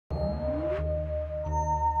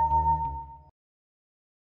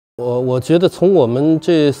我觉得从我们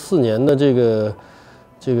这4年的这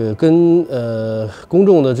个跟公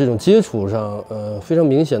众的这种接触上，非常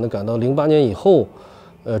明显的感到08年以后，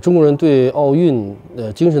中国人对奥运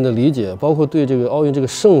精神的理解，包括对这个奥运这个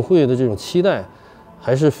盛会的这种期待，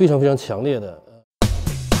还是非常非常强烈的。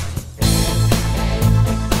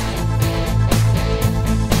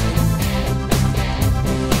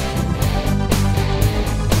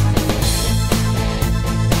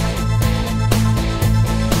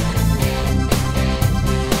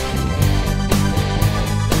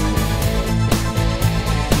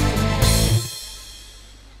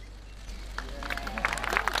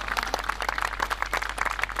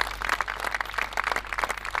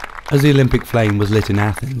As the Olympic flame was lit in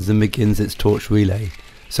Athens and begins its torch relay,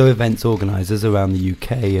 so events organisers around the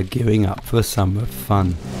UK are gearing up for a summer of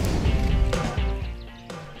fun.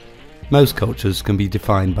 Most cultures can be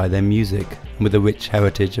defined by their music, and with a rich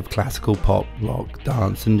heritage of classical pop, rock,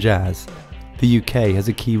 dance and jazz, the UK has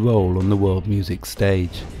a key role on the world music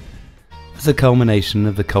stage. As a culmination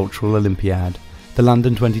of the Cultural Olympiad, the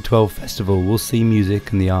London 2012 festival will see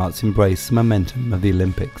music and the arts embrace the momentum of the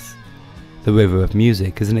Olympics. The River of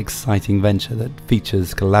Music is an exciting venture that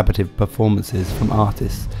features collaborative performances from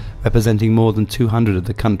artists representing more than 200 of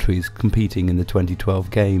the countries competing in the 2012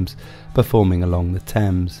 Games, performing along the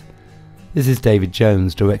Thames. This is David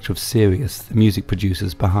Jones, director of Sirius, the music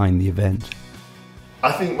producers behind the event.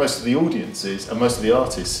 I think most of the audiences and most of the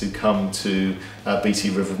artists who come to BT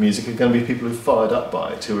River of Music are going to be people who are fired up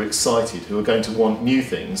by it, who are excited, who are going to want new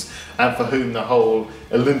things, and for whom the whole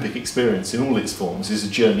Olympic experience in all its forms is a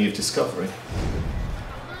journey of discovery.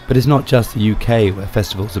 But it's not just the UK where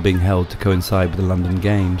festivals are being held to coincide with the London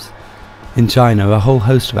Games. In China, a whole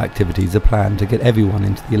host of activities are planned to get everyone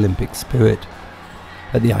into the Olympic spirit.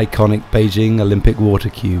 At the iconic Beijing Olympic Water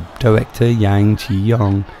Cube, director Yang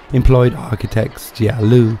Qiyong employed architects Jiye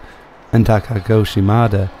Lu and Takako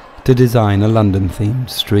Shimada to design a London-themed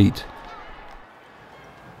street.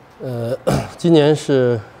 今年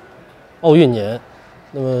是奥运年，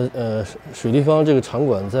那么水立方这个场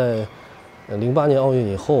馆在08年奥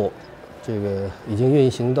运以后，这个已经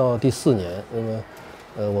运行到第4年。那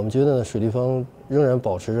么我们觉得呢，水立方仍然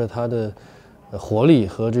保持着它的活力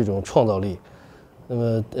和这种创造力。那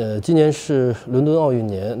么今年是伦敦奥运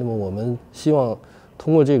年，那么我们希望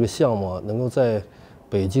通过这个项目能够在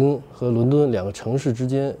北京和伦敦2个城市之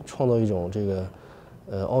间创造一种这个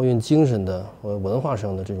奥运精神的和文化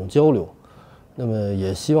上的这种交流。那么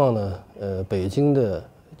也希望呢北京的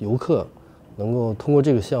游客能够通过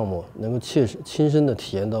这个项目能够亲身的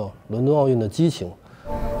体验到伦敦奥运的激情。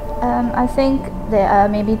I think there are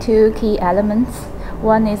maybe 2 key elements.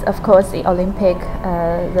 One is, of course, the Olympic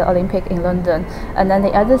in London, and then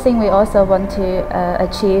the other thing we also want to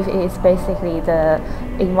achieve is basically the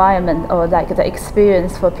environment or like the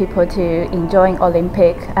experience for people to enjoy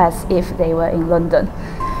Olympic as if they were in London.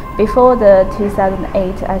 Before the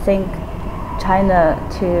 2008, I think China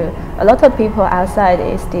to a lot of people outside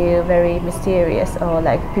is still very mysterious, or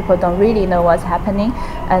like people don't really know what's happening,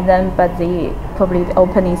 and then but probably the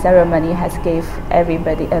opening ceremony has gave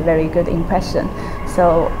everybody a very good impression.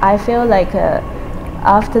 So I feel like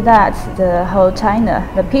after that the whole China,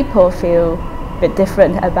 the people feel a bit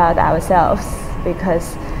different about ourselves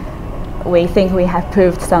because we think we have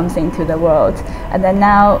proved something to the world. And then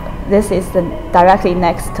now this is the directly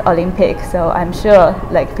next Olympic, so I'm sure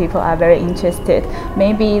like people are very interested.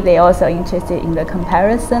 Maybe they also interested in the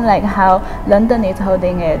comparison, like how London is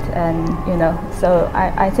holding it, and you know, so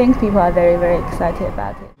I think people are very, very excited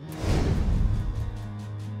about it.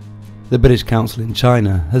 The British Council in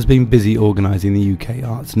China has been busy organising the UK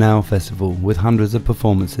Arts Now Festival with hundreds of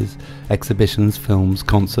performances, exhibitions, films,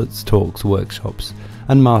 concerts, talks, workshops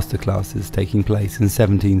and masterclasses taking place in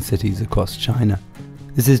 17 cities across China.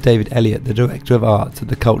 This is David Elliott, the Director of Arts at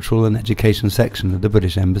the Cultural and Education section of the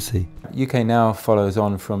British Embassy. UK Now follows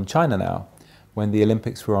on from China Now. When the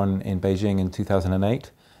Olympics were on in Beijing in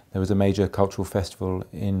 2008, there was a major cultural festival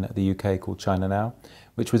in the UK called China Now,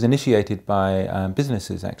 which was initiated by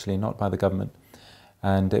businesses actually, not by the government.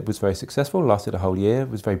 And it was very successful, lasted a whole year, it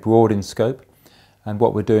was very broad in scope. And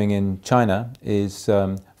what we're doing in China is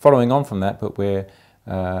following on from that, but we're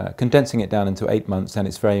condensing it down into 8 months, and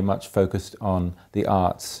it's very much focused on the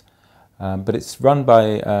arts. But it's run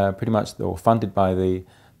by pretty much, or funded by the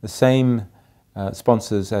same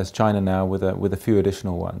sponsors as China Now, with a few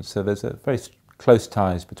additional ones. So there's a very close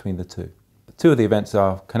ties between the two. 2 of the events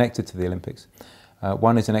are connected to the Olympics.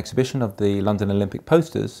 One is an exhibition of the London Olympic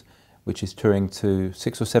posters, which is touring to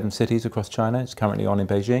 6 or 7 cities across China. It's currently on in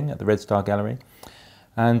Beijing at the Red Star Gallery.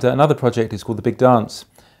 And another project is called The Big Dance,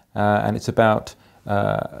 and it's about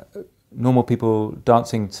normal people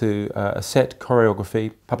dancing to a set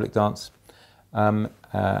choreography, public dance,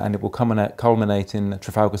 and it will culminate in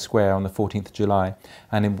Trafalgar Square on the 14th of July,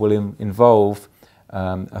 and it will involve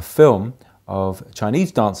a film of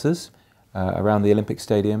Chinese dancers around the Olympic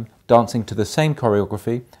Stadium dancing to the same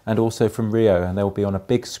choreography, and also from Rio, and they will be on a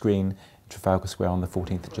big screen in Trafalgar Square on the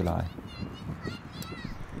 14th of July.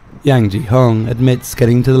 Yang Ji-hong admits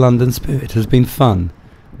getting to the London Spirit has been fun,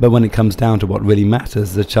 but when it comes down to what really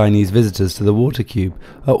matters, the Chinese visitors to the Water Cube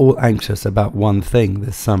are all anxious about one thing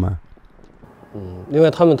this summer. 另外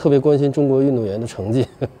他们特别关心中国运动员的成绩，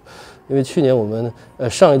因为去年我们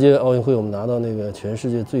上一届奥运会我们拿到那个全世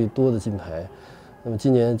界最多的金牌，那么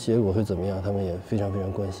今年结果会怎么样，他们也非常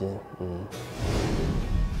关心。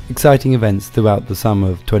Exciting events throughout the summer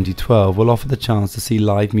of 2012 will offer the chance to see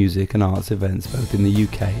live music and arts events both in the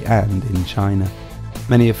UK and in China.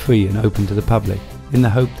 Many are free and open to the public, in the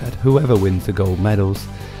hope that whoever wins the gold medals,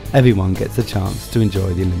 everyone gets a chance to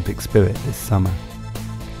enjoy the Olympic spirit this summer.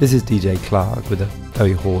 This is DJ Clark with a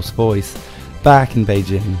very hoarse voice, back in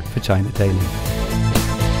Beijing for China Daily.